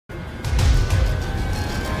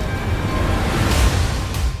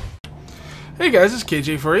Hey guys, it's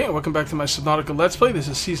KJ for you, and welcome back to my Subnautica Let's Play. This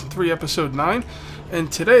is Season 3, Episode 9,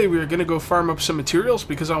 and today we are going to go farm up some materials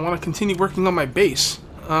because I want to continue working on my base.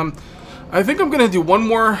 I think I'm going to do one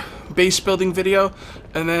more base building video,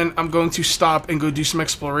 and then I'm going to stop and go do some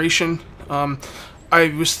exploration.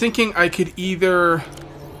 I was thinking I could either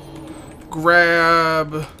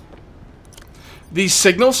grab these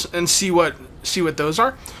signals and see what those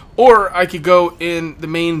are, or I could go in the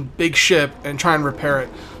main big ship and try and repair it.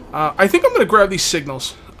 I think I'm going to grab these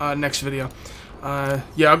signals next video.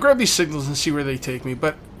 Yeah, I'll grab these signals and see where they take me.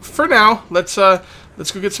 But for now, let's go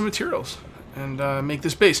get some materials and make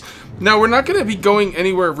this base. Now, we're not going to be going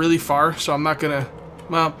anywhere really far, so I'm not going to...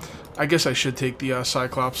 Well, I guess I should take the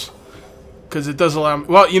Cyclops, because it does allow me...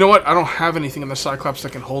 Well, you know what? I don't have anything in the Cyclops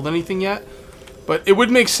that can hold anything yet. But it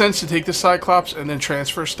would make sense to take the Cyclops and then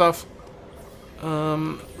transfer stuff.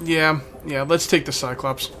 Yeah, let's take the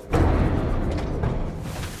Cyclops.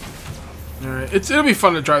 Alright, it'll be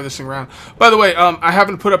fun to drive this thing around. By the way, I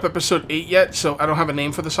haven't put up episode 8 yet, so I don't have a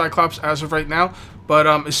name for the Cyclops as of right now. But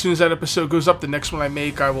as soon as that episode goes up, the next one I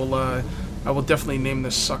make, I will definitely name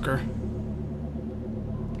this sucker.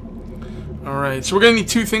 Alright, so we're going to need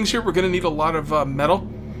two things here. We're going to need a lot of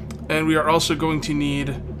metal, and we are also going to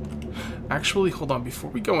need... Actually, hold on, before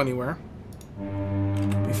we go anywhere,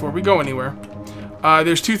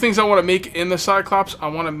 there's two things I want to make in the Cyclops. I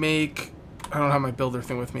want to make... I don't have my builder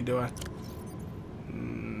thing with me, do I?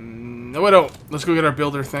 No, I don't. Let's go get our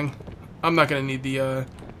builder thing. I'm not gonna need the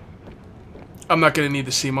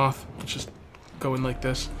sea moth. Let's just go in like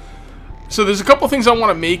this. So there's a couple things I want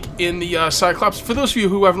to make in the Cyclops. For those of you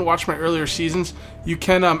who haven't watched my earlier seasons, you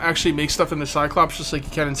can actually make stuff in the Cyclops just like you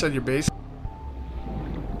can inside your base.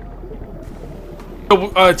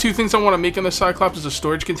 So, two things I want to make in the Cyclops is a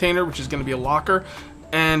storage container, which is going to be a locker.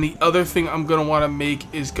 And the other thing I'm going to want to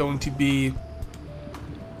make is going to be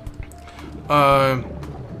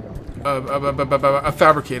a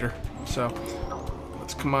fabricator. So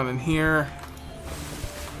let's come on in here.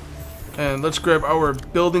 And let's grab our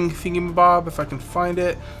building thingamabob if I can find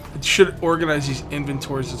it. It should organize these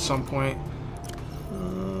inventories at some point.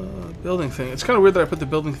 Building thing. It's kind of weird that I put the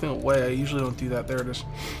building thing away. I usually don't do that. There it is.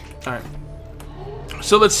 Alright.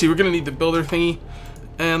 So let's see. We're going to need the builder thingy.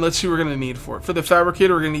 And let's see what we're going to need for it. For the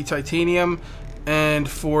fabricator, we're going to need titanium. And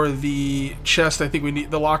for the chest, I think we need...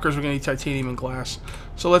 The lockers, we're going to need titanium and glass.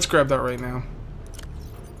 So let's grab that right now.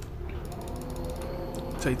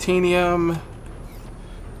 Titanium.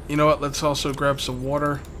 You know what? Let's also grab some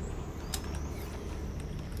water.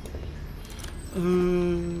 We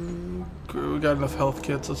got enough health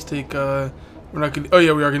kits. Let's take... we're not going to... Oh,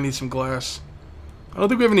 yeah, we are going to need some glass. I don't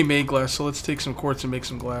think we have any made glass, so let's take some quartz and make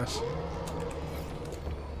some glass.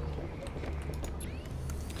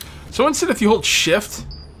 So instead, if you hold shift,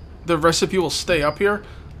 the recipe will stay up here.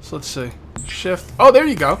 So let's see. Shift. Oh, there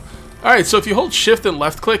you go. Alright, so if you hold shift and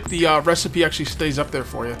left click, the recipe actually stays up there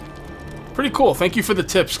for you. Pretty cool. Thank you for the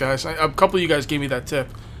tips, guys. A couple of you guys gave me that tip.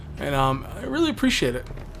 And I really appreciate it.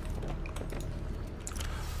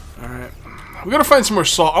 Alright. We gotta find some more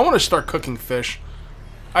salt. I want to start cooking fish.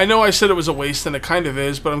 I know I said it was a waste, and it kind of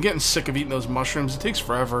is, but I'm getting sick of eating those mushrooms. It takes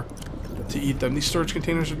forever to eat them. These storage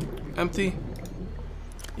containers are empty.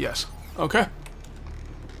 Yes. Okay.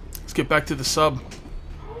 Let's get back to the sub.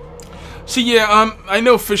 So yeah, I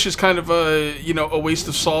know fish is kind of a, you know, a waste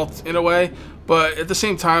of salt in a way, but at the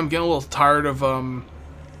same time, I'm getting a little tired of,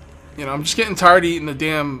 you know, I'm just getting tired of eating the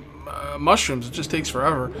damn mushrooms. It just takes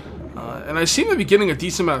forever. And I seem to be getting a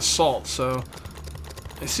decent amount of salt, so...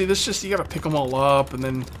 I see, this just, you gotta pick them all up, and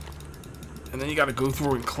then you gotta go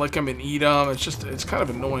through and click them and eat them. It's just, it's kind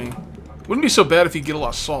of annoying. Wouldn't be so bad if you get a lot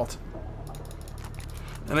of salt.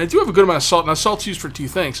 And I do have a good amount of salt. Now, salt's used for two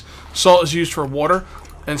things. Salt is used for water,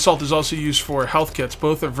 and salt is also used for health kits.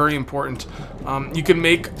 Both are very important. You can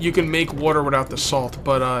make water without the salt,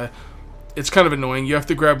 but it's kind of annoying. You have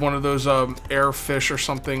to grab one of those air fish or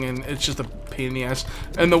something, and it's just a pain in the ass.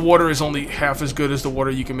 And the water is only half as good as the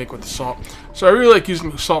water you can make with the salt. So I really like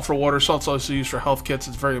using salt for water. Salt's also used for health kits.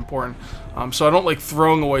 It's very important. So I don't like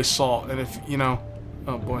throwing away salt. And if you know,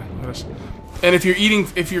 oh boy, and if you're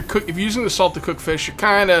using the salt to cook fish, you're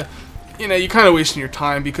kind of, you know, you're kind of wasting your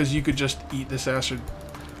time because you could just eat these acid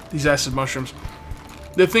mushrooms.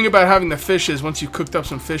 The thing about having the fish is once you've cooked up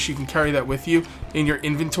some fish, you can carry that with you in your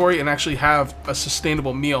inventory and actually have a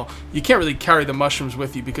sustainable meal. You can't really carry the mushrooms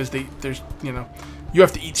with you because there's, you know, you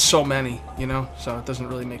have to eat so many, you know, so it doesn't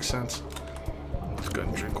really make sense. Let's go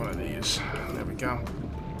ahead and drink one of these. There we go.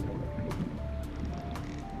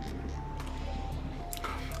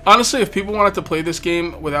 Honestly, if people wanted to play this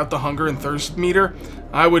game without the hunger and thirst meter,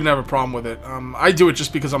 I wouldn't have a problem with it. I do it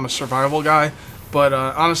just because I'm a survival guy. But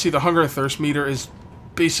honestly, the hunger and thirst meter is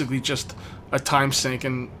basically just a time sink,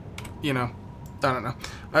 and you know, I don't know.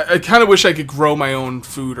 I kind of wish I could grow my own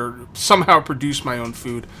food or somehow produce my own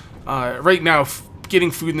food. Right now,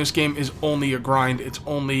 getting food in this game is only a grind. It's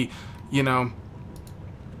only, you know,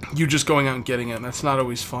 you just going out and getting it, and that's not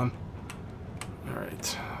always fun.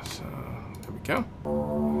 Alright, so there we go.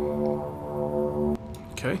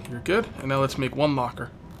 Okay, you're good. And now let's make one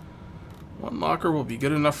locker. One locker will be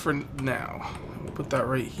good enough for now. We'll put that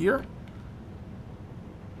right here.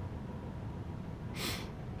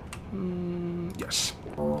 Yes.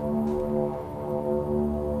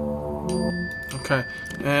 Okay,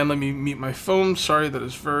 and let me mute my phone. Sorry, that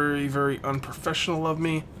is very, very unprofessional of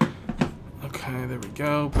me. Okay, there we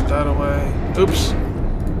go. Put that away. Oops.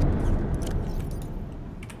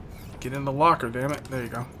 Get in the locker, damn it. There you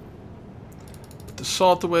go. Put the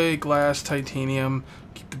salt away, glass, titanium.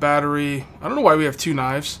 Keep the battery. I don't know why we have 2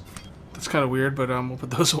 knives. That's kind of weird, but we'll put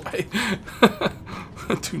those away.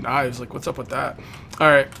 2 knives, like what's up with that?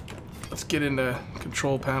 Alright, let's get into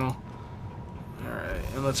control panel. Alright,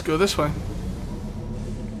 and let's go this way.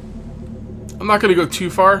 I'm not going to go too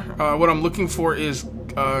far. What I'm looking for is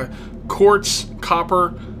quartz,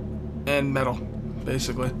 copper, and metal,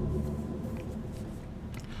 basically.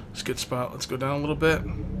 It's a good spot. Let's go down a little bit.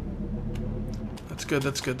 That's good,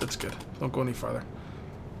 that's good, that's good. Don't go any farther.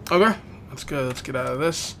 Okay, that's good. Let's get out of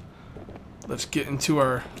this. Let's get into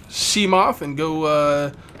our sea moth and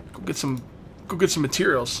go get some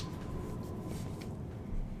materials.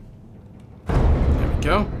 There we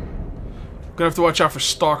go. Gonna have to watch out for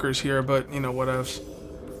stalkers here, but you know, whatevs.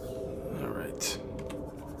 Alright.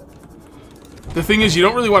 The thing is, you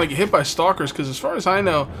don't really want to get hit by stalkers, because as far as I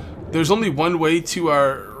know, there's only one way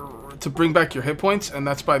to bring back your hit points, and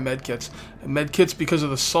that's by medkits. And medkits, because of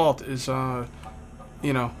the salt, is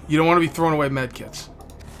you know, you don't want to be throwing away medkits.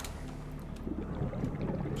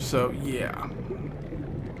 So yeah.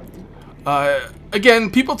 Again,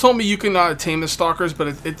 people told me you can tame the stalkers, but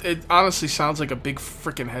it honestly sounds like a big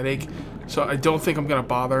freaking headache. So I don't think I'm gonna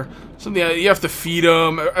bother. Something you have to feed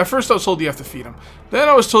them. At first I was told you have to feed them. Then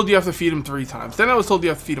I was told you have to feed them 3 times. Then I was told you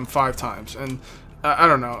have to feed them 5 times. And I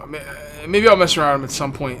don't know. Maybe I'll mess around with them at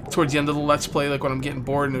some point towards the end of the Let's Play, like when I'm getting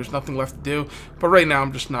bored and there's nothing left to do. But right now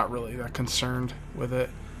I'm just not really that concerned with it.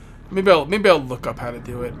 Maybe I'll look up how to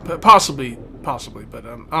do it. But possibly. But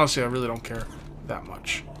honestly, I really don't care that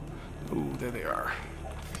much. Ooh, there they are.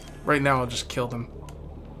 Right now, I'll just kill them.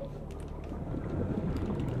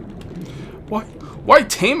 Why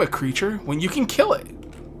tame a creature when you can kill it?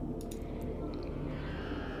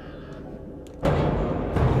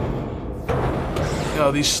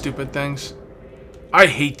 Oh, these stupid things. I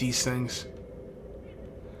hate these things.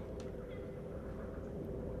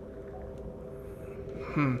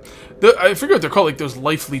 I forget what they're called, like those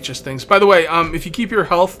life leeches things. By the way, if you keep your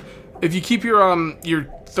health, if you keep your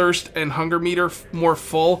thirst and hunger meter more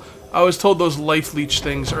full, I was told those life leech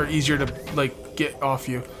things are easier to like get off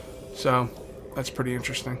you. So that's pretty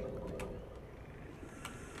interesting.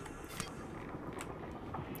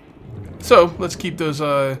 So let's keep those.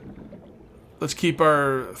 Let's keep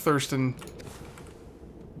our thirst and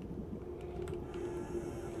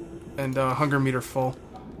hunger meter full.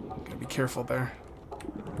 Gotta be careful there.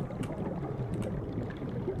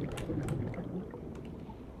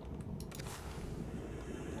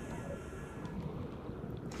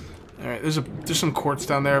 Alright, there's some quartz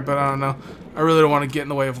down there, but I don't know. I really don't want to get in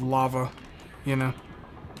the way of lava, you know.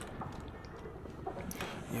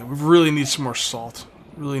 Yeah, we really need some more salt.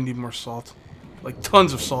 Really need more salt. Like,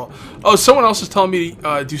 tons of salt. Oh, someone else is telling me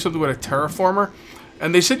to do something with a terraformer.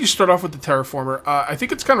 And they said you start off with the terraformer. I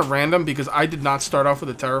think it's kind of random because I did not start off with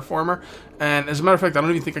a terraformer. And as a matter of fact, I don't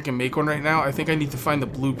even think I can make one right now. I think I need to find the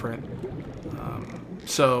blueprint.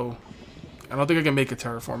 So, I don't think I can make a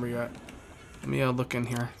terraformer yet. Let me look in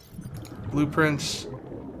here. Blueprints.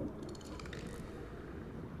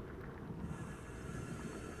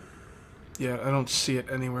 Yeah, I don't see it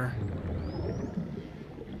anywhere.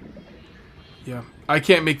 Yeah, I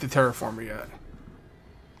can't make the terraformer yet.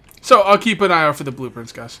 So I'll keep an eye out for the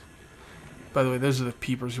blueprints, guys. By the way, those are the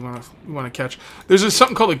peepers we want to catch. There's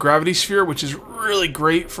something called a gravity sphere, which is really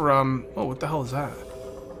great for oh, what the hell is that?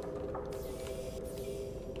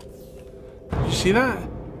 Did you see that?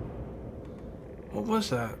 What was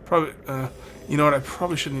that? Probably, you know what? I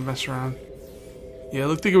probably shouldn't mess around. Yeah, it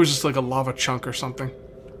looked like it was just like a lava chunk or something.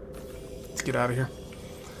 Let's get out of here.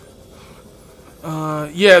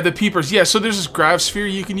 Yeah, the peepers. Yeah, so there's this grav sphere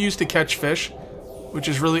you can use to catch fish, which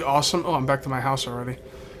is really awesome. Oh, I'm back to my house already.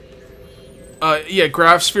 Yeah,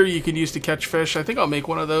 grav sphere you can use to catch fish. I think I'll make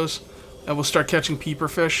one of those, and we'll start catching peeper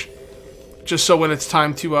fish. Just so when it's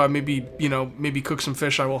time to maybe, you know, maybe cook some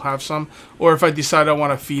fish, I will have some. Or if I decide I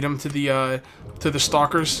want to feed them to the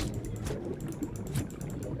stalkers,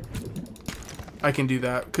 I can do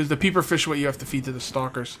that. Because the peeper fish are what you have to feed to the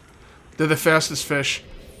stalkers. They're the fastest fish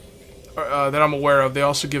that I'm aware of. They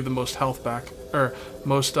also give the most health back, or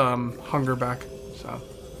most hunger back. So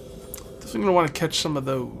definitely gonna want to catch some of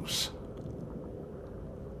those.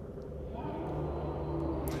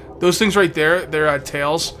 Those things right there, they're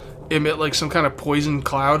tails, emit like some kind of poison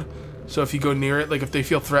cloud. So if you go near it, like if they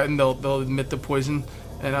feel threatened, they'll emit the poison.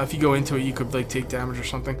 And if you go into it, you could like take damage or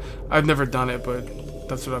something. I've never done it, but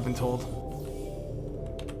that's what I've been told.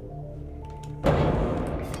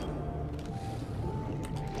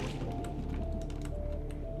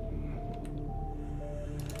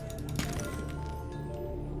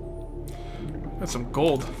 Got some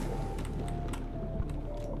gold.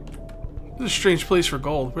 This is a strange place for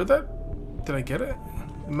gold. Where'd that... Did I get it?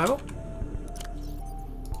 Metal?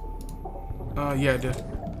 Yeah, I did.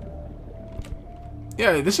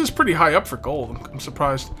 Yeah, this is pretty high up for gold. I'm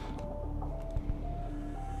surprised.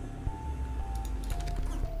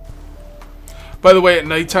 By the way, at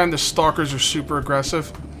nighttime, the stalkers are super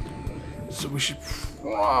aggressive. So we should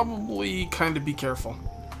probably kind of be careful.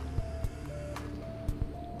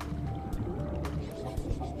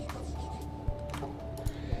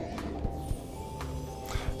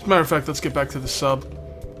 As a matter of fact, let's get back to the sub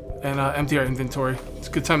and empty our inventory. It's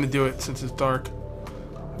a good time to do it since it's dark.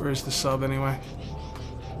 Where is the sub anyway?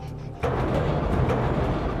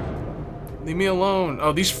 Leave me alone.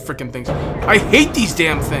 Oh, these freaking things. I hate these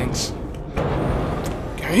damn things.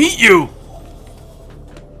 I hate you.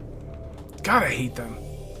 God, I hate them.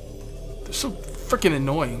 They're so freaking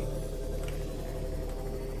annoying.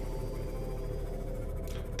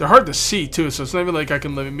 They're hard to see too, so it's not even like I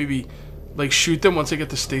can maybe like shoot them once I get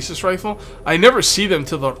the stasis rifle. I never see them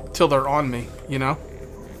till they're on me, you know?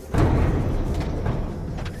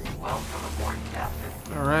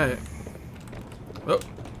 Alright. Oh.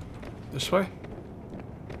 This way?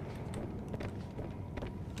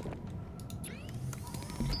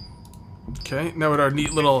 Okay, now with our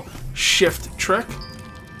neat little shift trick.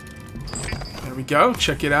 There we go.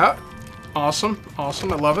 Check it out. Awesome.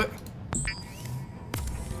 Awesome. I love it.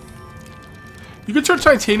 You could turn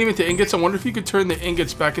titanium into ingots. I wonder if you could turn the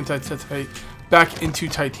ingots back into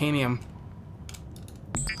titanium.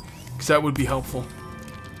 Because that would be helpful.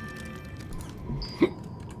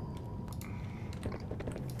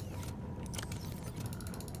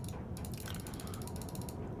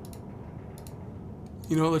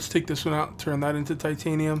 You know what, let's take this one out, turn that into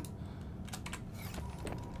titanium.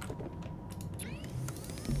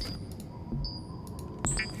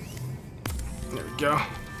 There we go.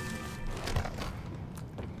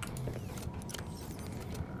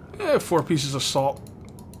 Yeah, 4 pieces of salt.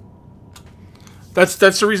 That's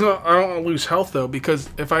the reason I don't want to lose health though, because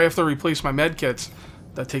if I have to replace my med kits,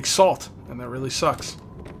 that takes salt, and that really sucks.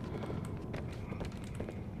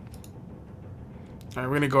 Alright,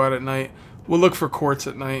 we're gonna go out at night. We'll look for quartz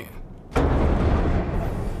at night.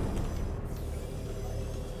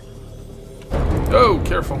 Oh,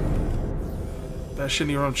 careful. Bash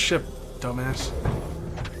into your own ship, dumbass.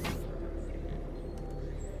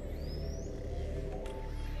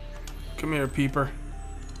 Come here, peeper.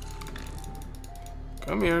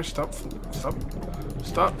 Come here. Stop. Stop.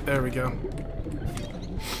 Stop. There we go.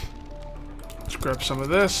 Let's grab some of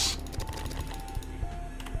this.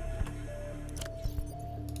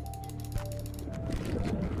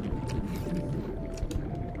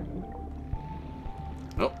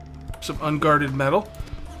 Some unguarded metal.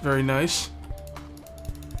 Very nice.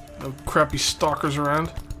 No crappy stalkers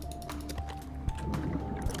around.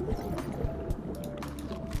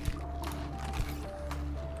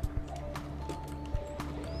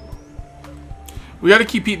 We got to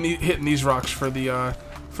keep hitting these rocks for the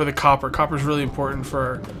copper. Copper is really important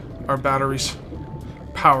for our batteries,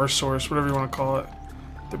 power source, whatever you want to call it.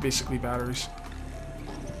 They're basically batteries.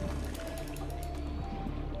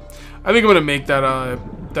 I think I'm gonna make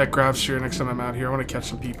that grav sphere next time I'm out here. I want to catch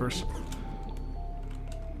some peepers.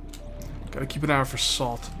 Gotta keep an eye out for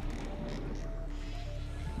salt.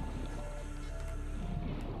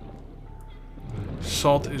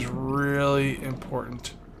 Salt is really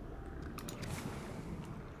important.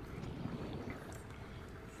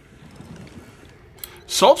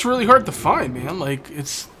 Salt's really hard to find, man. Like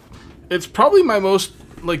it's probably my most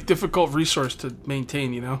like difficult resource to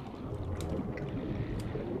maintain, you know?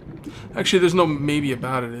 Actually, there's no maybe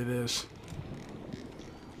about it. It is.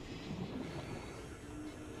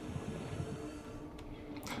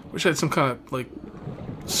 Wish I had some kind of, like,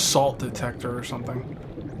 salt detector or something.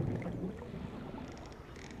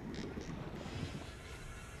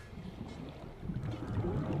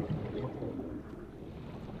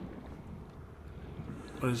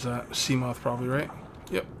 What is that? Sea moth probably, right?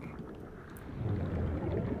 Yep.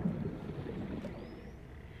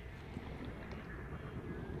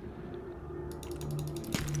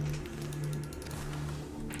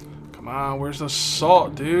 Come on, where's the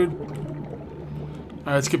salt, dude? Alright,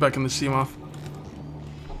 let's get back in the sea moth.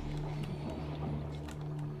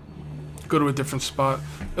 Go to a different spot.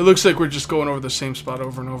 It looks like we're just going over the same spot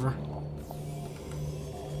over and over.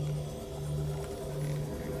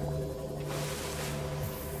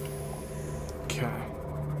 Okay.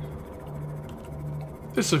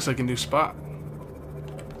 This looks like a new spot.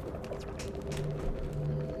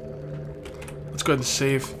 Let's go ahead and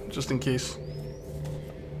save, just in case.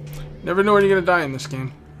 Never know when you're gonna die in this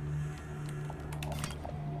game.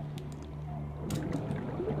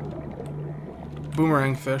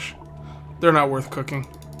 Boomerang fish. They're not worth cooking.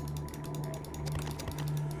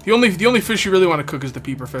 The only fish you really want to cook is the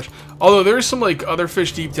peeper fish. Although there is some like other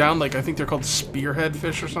fish deep down, like I think they're called spearhead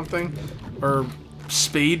fish or something, or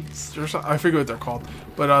spades or something. I forget what they're called,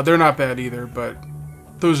 but they're not bad either. But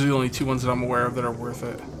those are the only two ones that I'm aware of that are worth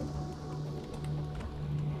it.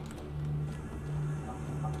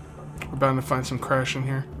 We're bound to find some crash in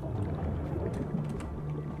here,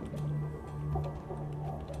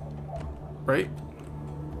 right?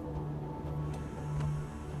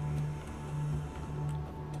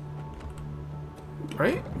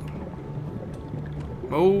 Right?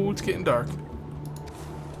 Oh, it's getting dark.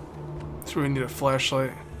 That's where we need a flashlight.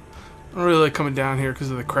 I don't really like coming down here because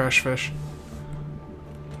of the crash fish.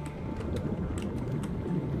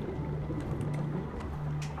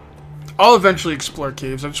 I'll eventually explore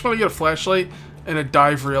caves. I just want to get a flashlight and a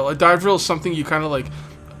dive reel. A dive reel is something you kind of like,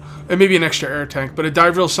 and maybe an extra air tank, but a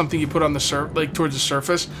dive reel is something you put on the like towards the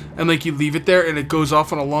surface, and like you leave it there, and it goes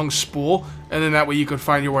off on a long spool, and then that way you could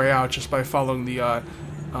find your way out just by following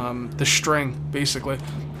the string, basically.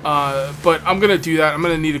 But I'm gonna do that. I'm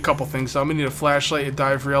gonna need a couple things. So I'm gonna need a flashlight, a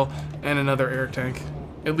dive reel, and another air tank.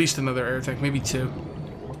 At least another air tank, maybe two.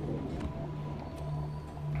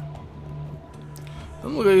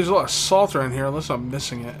 Doesn't look like there's a lot of salt around here, unless I'm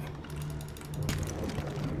missing it.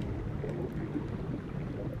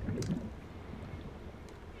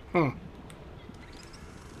 Hmm.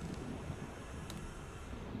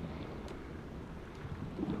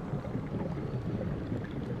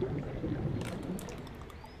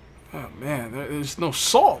 Oh man, there's no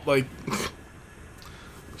salt. Like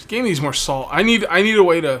this game needs more salt. I need a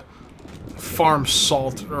way to farm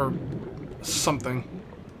salt or something.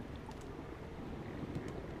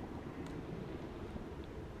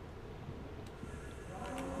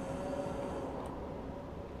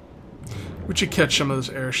 We should catch some of those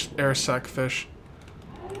air sac fish.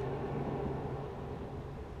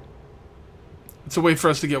 It's a way for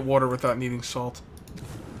us to get water without needing salt.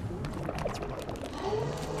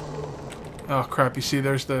 Oh crap, you see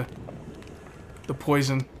there's the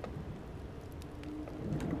poison.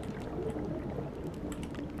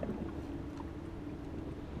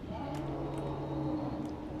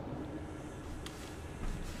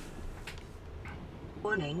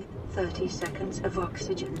 Warning, 30 seconds of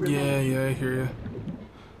oxygen remaining. Yeah, I hear you.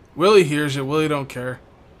 Willie hears it. Willie don't care.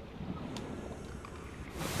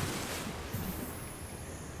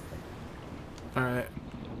 Alright.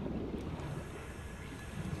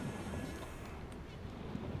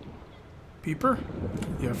 Peeper?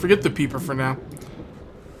 Yeah, forget the peeper for now.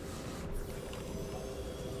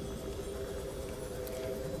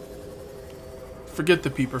 Forget the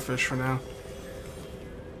peeper fish for now.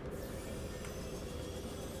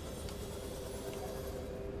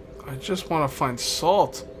 I just want to find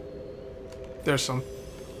salt. There's some.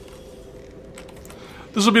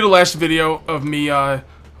 This will be the last video of me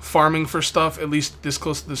farming for stuff, at least this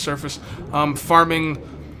close to the surface. Farming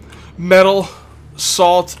metal,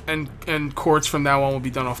 salt, and quartz from now on will be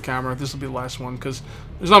done off camera. This will be the last one because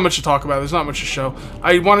there's not much to talk about. There's not much to show.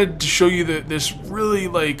 I wanted to show you this really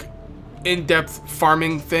like in-depth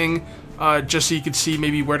farming thing, just so you could see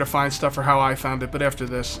maybe where to find stuff or how I found it. But after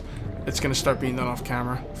this, it's going to start being done off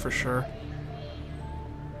camera, for sure.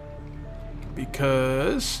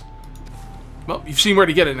 Because, well, you've seen where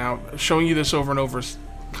to get it now. Showing you this over and over is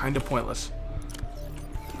kind of pointless.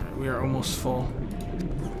 Alright, we are almost full.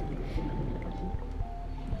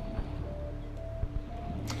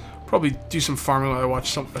 Probably do some farming while I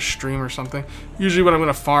watch a stream or something. Usually when I'm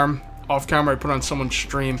going to farm off camera, I put on someone's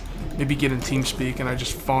stream, maybe get in TeamSpeak, and I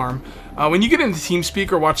just farm. When you get into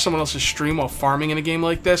TeamSpeak or watch someone else's stream while farming in a game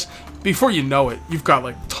like this, before you know it, you've got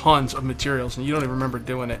like tons of materials, and you don't even remember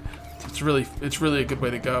doing it. It's really a good way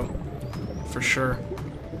to go, for sure.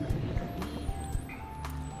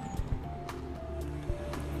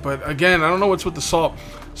 But again, I don't know what's with the salt.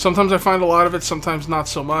 Sometimes I find a lot of it, sometimes not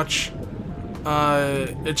so much.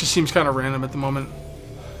 It just seems kind of random at the moment.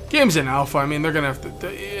 Game's in alpha. I mean, they're gonna have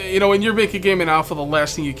to. You know, when you're making a game in alpha, the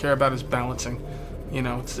last thing you care about is balancing. You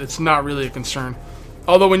know, it's not really a concern.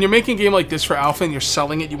 Although when you're making a game like this for alpha and you're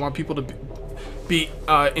selling it, you want people to be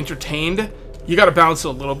entertained. You got to balance it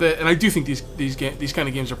a little bit, and I do think these kind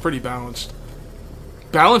of games are pretty balanced.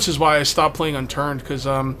 Balance is why I stopped playing Unturned, because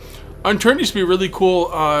Unturned used to be a really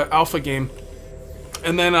cool alpha game,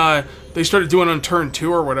 and then they started doing Unturned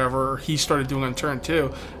 2 or whatever, or he started doing Unturned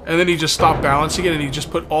 2, and then he just stopped balancing it, and he just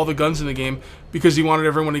put all the guns in the game because he wanted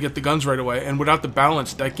everyone to get the guns right away, and without the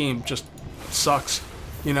balance, that game just sucks,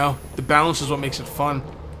 you know? The balance is what makes it fun,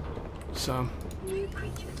 so... New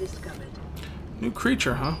creature discovered. New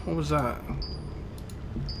creature, huh? What was that?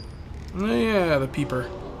 Oh, yeah, the peeper.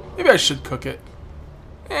 Maybe I should cook it.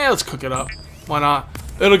 Yeah, let's cook it up. Why not?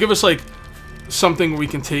 It'll give us, like, something we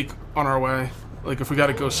can take on our way. Like, if we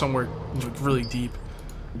gotta go somewhere really deep.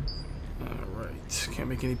 Alright. Can't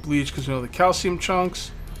make any bleach because we know the calcium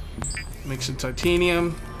chunks. Make some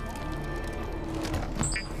titanium.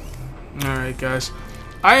 Alright, guys.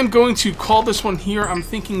 I am going to call this one here. I'm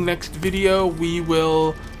thinking next video we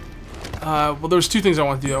will... well, there's two things I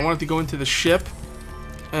want to do. I wanted to go into the ship.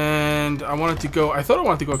 And I wanted to go... I thought I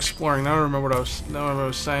wanted to go exploring. I don't remember what I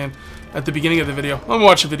was saying at the beginning of the video. I'm going to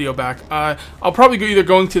watch the video back. I'll probably go either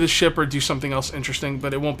going to the ship or do something else interesting,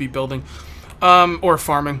 but it won't be building or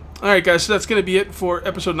farming. Alright, guys, so that's going to be it for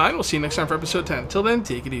episode 9. We'll see you next time for episode 10. Till then,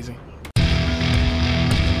 take it easy.